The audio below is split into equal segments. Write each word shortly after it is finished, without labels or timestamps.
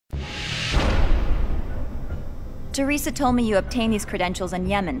Teresa told me you obtained these credentials in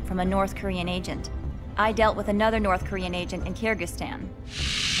Yemen from a North Korean agent. I dealt with another North Korean agent in Kyrgyzstan.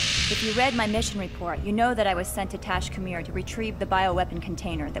 If you read my mission report, you know that I was sent to Tashkemir to retrieve the bioweapon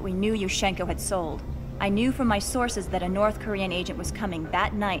container that we knew Yushchenko had sold. I knew from my sources that a North Korean agent was coming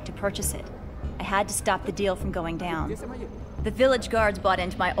that night to purchase it. I had to stop the deal from going down. The village guards bought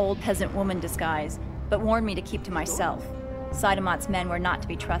into my old peasant woman disguise, but warned me to keep to myself. Sidamat's men were not to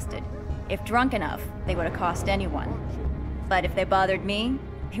be trusted. If drunk enough, they would accost anyone. But if they bothered me,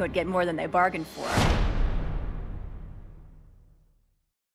 they would get more than they bargained for.